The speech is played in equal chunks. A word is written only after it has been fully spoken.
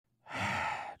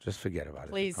Just forget about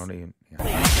Please. it. Don't even,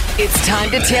 It's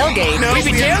time to tailgate. No, we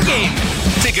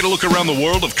tailgate. Taking a look around the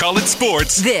world of college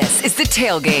sports. This is the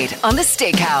Tailgate on the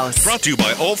Steakhouse. Brought to you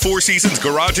by All Four Seasons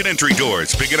Garage and Entry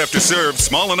Doors. Big enough to serve,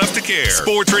 small enough to care.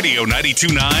 Sports Radio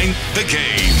 92.9, The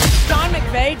Game. Sean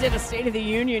McVay did a State of the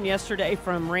Union yesterday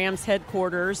from Rams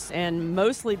headquarters, and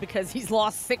mostly because he's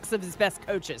lost 6 of his best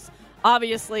coaches.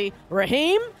 Obviously,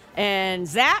 Raheem and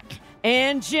Zach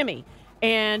and Jimmy.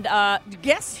 And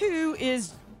guess who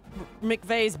is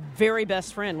McVay's very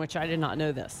best friend, which I did not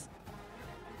know this?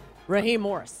 Raheem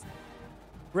Morris.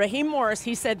 Raheem Morris,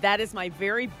 he said, that is my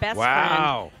very best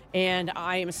friend. And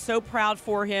I am so proud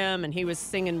for him. And he was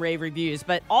singing rave reviews.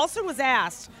 But also was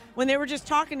asked when they were just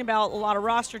talking about a lot of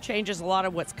roster changes, a lot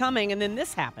of what's coming, and then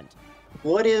this happened.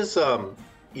 What is,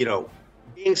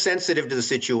 being sensitive to the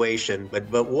situation, but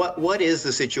what is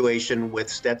the situation with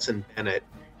Stetson Bennett?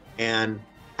 And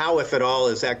how, if at all,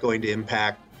 is that going to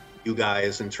impact you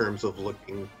guys in terms of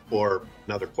looking for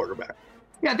another quarterback?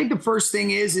 Yeah, I think the first thing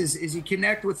is you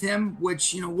connect with him,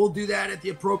 which, we'll do that at the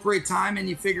appropriate time, and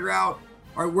you figure out,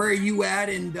 all right, where are you at,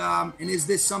 and is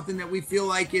this something that we feel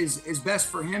like is best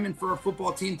for him and for our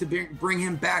football team to bring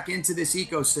him back into this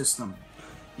ecosystem?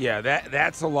 Yeah,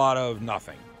 that's a lot of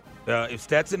nothing. If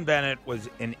Stetson Bennett was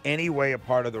in any way a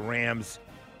part of the Rams'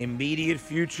 immediate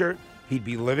future, he'd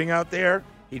be living out there,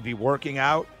 he'd be working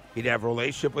out, he'd have a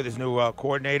relationship with his new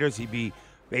coordinators, he'd be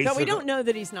basically... But we don't know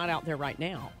that he's not out there right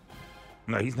now.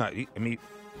 No, he's not. He's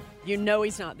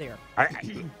not there. I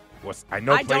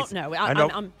know. I don't know.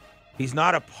 I'm he's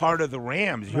not a part of the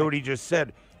Rams. You already just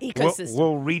said ecosystem.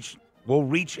 We'll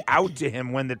reach out to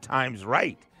him when the time's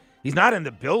right. He's not in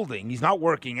the building. He's not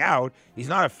working out. He's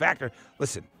not a factor.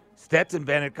 Listen, Stetson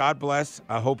Bennett, God bless.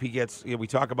 I hope he gets. We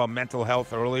talked about mental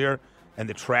health earlier and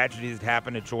the tragedy that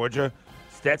happened at Georgia.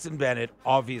 Stetson Bennett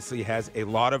obviously has a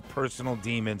lot of personal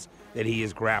demons that he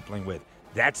is grappling with.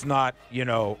 That's not,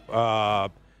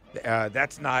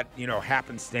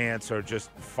 happenstance or just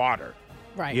fodder.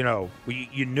 Right.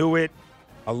 You knew it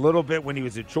a little bit when he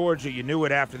was at Georgia. You knew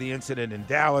it after the incident in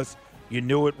Dallas. You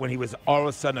knew it when he was all of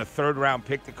a sudden a third-round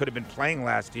pick that could have been playing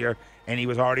last year, and he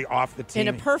was already off the team.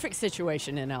 In a perfect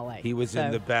situation in L.A. He was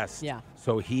in the best. Yeah.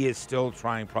 So he is still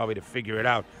trying probably to figure it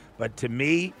out. But to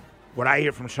me, what I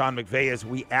hear from Sean McVay is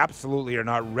we absolutely are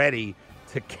not ready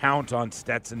to count on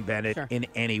Stetson Bennett in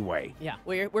any way. Yeah,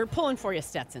 we're pulling for you,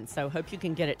 Stetson, so hope you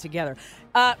can get it together.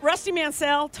 Rusty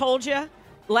Mansell told you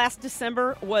last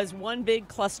December was one big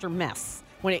cluster mess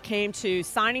when it came to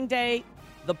signing day,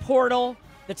 the portal,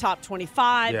 the top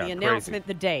 25, the announcement,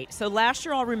 the date. So last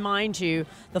year, I'll remind you,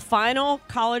 the final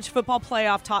college football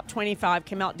playoff top 25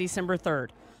 came out December 3rd.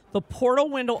 The portal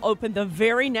window opened the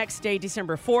very next day,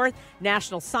 December 4th.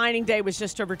 National Signing Day was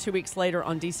just over 2 weeks later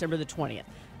on December the 20th.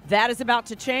 That is about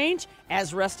to change,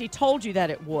 as Rusty told you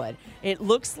that it would. It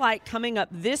looks like coming up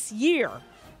this year,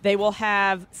 they will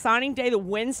have signing day the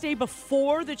Wednesday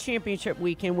before the championship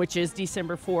weekend, which is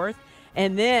December 4th.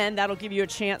 And then that'll give you a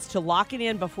chance to lock it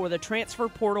in before the transfer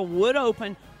portal would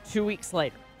open 2 weeks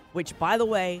later, which, by the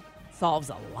way, solves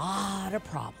a lot of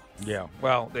problems. Yeah,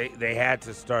 well, they had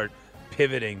to start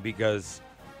pivoting because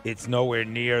it's nowhere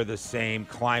near the same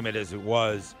climate as it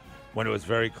was when it was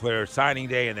very clear signing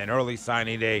day and then early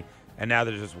signing day, and now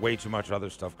there's just way too much other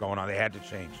stuff going on. They had to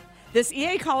change. This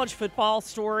EA college football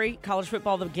story, college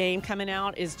football, the game coming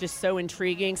out, is just so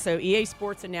intriguing. So EA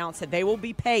Sports announced that they will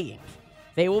be paying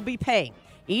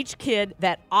each kid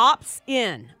that opts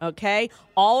in, okay?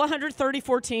 All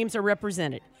 134 teams are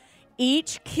represented.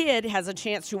 Each kid has a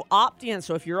chance to opt in.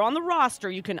 So if you're on the roster,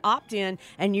 you can opt in,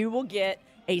 and you will get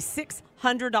a $600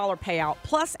 payout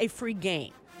plus a free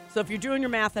game. So if you're doing your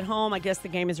math at home, I guess the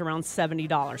game is around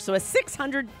 $70. So a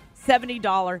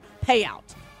 $670 payout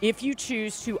if you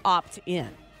choose to opt in.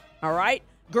 All right?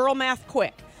 Girl math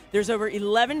quick. There's over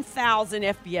 11,000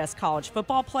 FBS college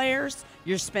football players.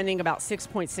 You're spending about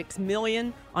 $6.6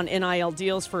 million on NIL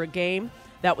deals for a game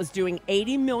that was doing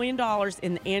 $80 million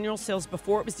in the annual sales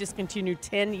before it was discontinued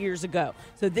 10 years ago.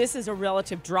 So this is a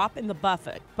relative drop in the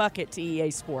bucket to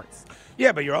EA Sports.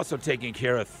 Yeah, but you're also taking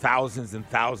care of thousands and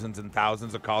thousands and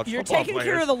thousands of college football players. You're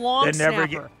taking care of the long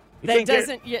snapper that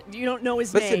doesn't yet, you don't know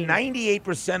his name. Listen,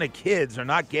 98% of kids are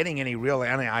not getting any real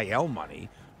NIL money,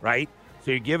 right? So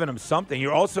you're giving them something.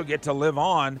 You also get to live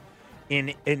on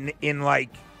in like,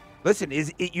 listen,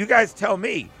 you guys tell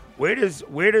me, where does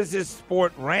this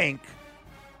sport rank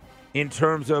in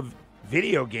terms of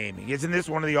video gaming? Isn't this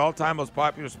one of the all-time most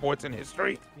popular sports in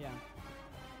history? Yeah.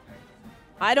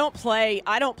 I don't play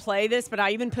this, but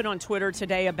I even put on Twitter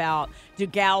today about, do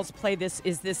gals play this?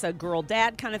 Is this a girl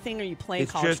dad kind of thing? Are you playing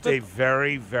college football? It's just a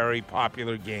very, very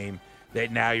popular game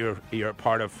that now you're a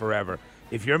part of forever.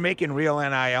 If you're making real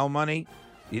NIL money,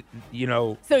 you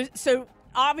know. So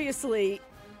obviously,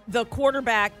 the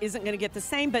quarterback isn't going to get the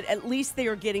same, but at least they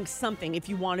are getting something if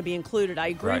you want to be included. I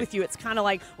agree with you. It's kind of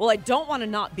like, well, I don't want to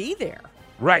not be there.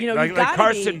 Right. You know, like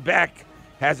Carson Beck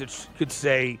could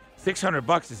say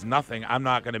 $600 is nothing. I'm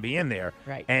not going to be in there.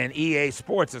 Right. And EA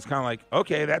Sports is kind of like,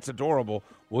 okay, that's adorable.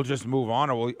 We'll just move on,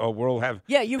 or we'll have.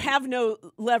 Yeah, you have no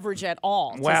leverage at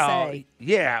all. Well, to say.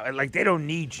 yeah, like they don't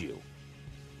need you.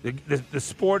 The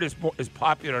sport is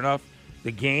popular enough.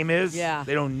 The game is. Yeah.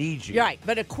 They don't need you. You're right,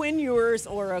 but a Quinn Ewers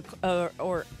or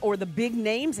the big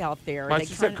names out there. Like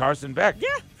you said, Carson Beck. Yeah.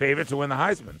 Favorite to win the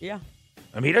Heisman. Yeah.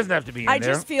 I mean, he doesn't have to be in there. I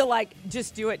there. just feel like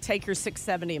just do it, take your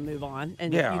 $670 and move on,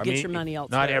 and you get your money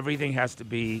elsewhere. Not everything has to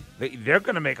be. They're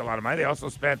going to make a lot of money. They also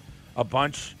spent a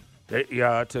bunch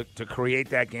to create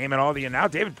that game, and all the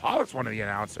announcers. David Pollock's one of the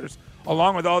announcers,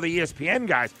 along with all the ESPN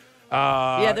guys.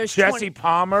 There's Jesse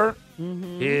Palmer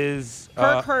is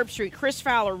Kirk Herbstreit, Chris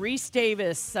Fowler, Reese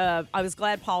Davis. I was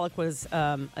glad Pollock was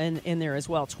in there as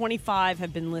well. 25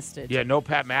 have been listed. Yeah, no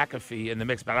Pat McAfee in the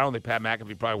mix, but I don't think Pat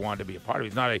McAfee probably wanted to be a part of it.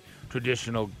 He's not a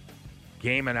traditional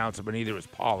game announcer, but neither is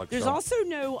Pollock. There's also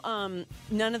none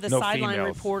of the sideline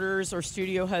reporters or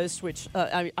studio hosts, which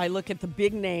I look at the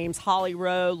big names, Holly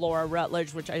Rowe, Laura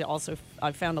Rutledge, which I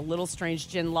found a little strange,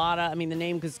 Jen Latta. I mean, the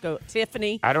name could go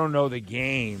Tiffany. I don't know the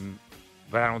game,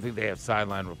 but I don't think they have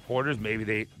sideline reporters. Maybe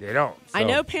they don't. So. I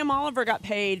know Pam Oliver got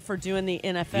paid for doing the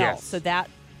NFL, so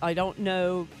that I don't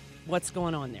know what's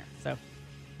going on there. So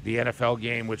the NFL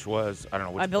game, which was, I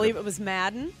don't know. I believe it was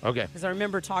Madden. Okay. Because I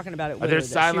remember talking about it. Are there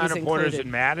sideline reporters in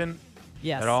Madden?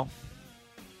 Yes. At all?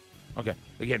 Okay.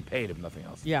 They're getting paid if nothing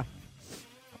else. Yeah.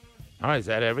 All right. Is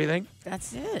that everything?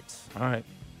 That's it. All right.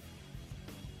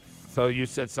 So you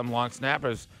said some long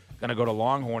snapper's going to go to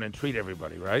Longhorn and treat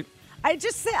everybody, right? I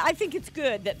think it's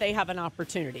good that they have an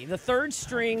opportunity. The third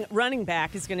string running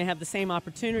back is going to have the same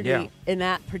opportunity in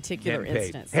that particular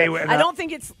instance. Hey, I don't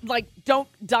think it's like, don't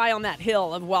die on that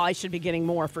hill of, well, I should be getting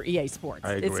more for EA Sports.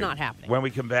 I agree. It's not happening. When we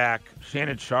come back,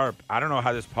 Shannon Sharp, I don't know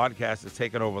how this podcast has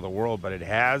taken over the world, but it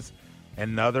has.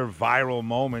 Another viral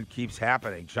moment keeps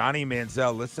happening. Johnny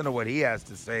Manziel, listen to what he has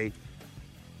to say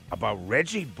about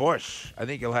Reggie Bush. I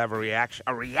think he'll have a reaction.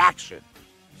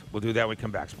 So we'll do that when we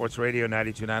come back. Sports Radio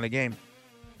 92.9 The Game.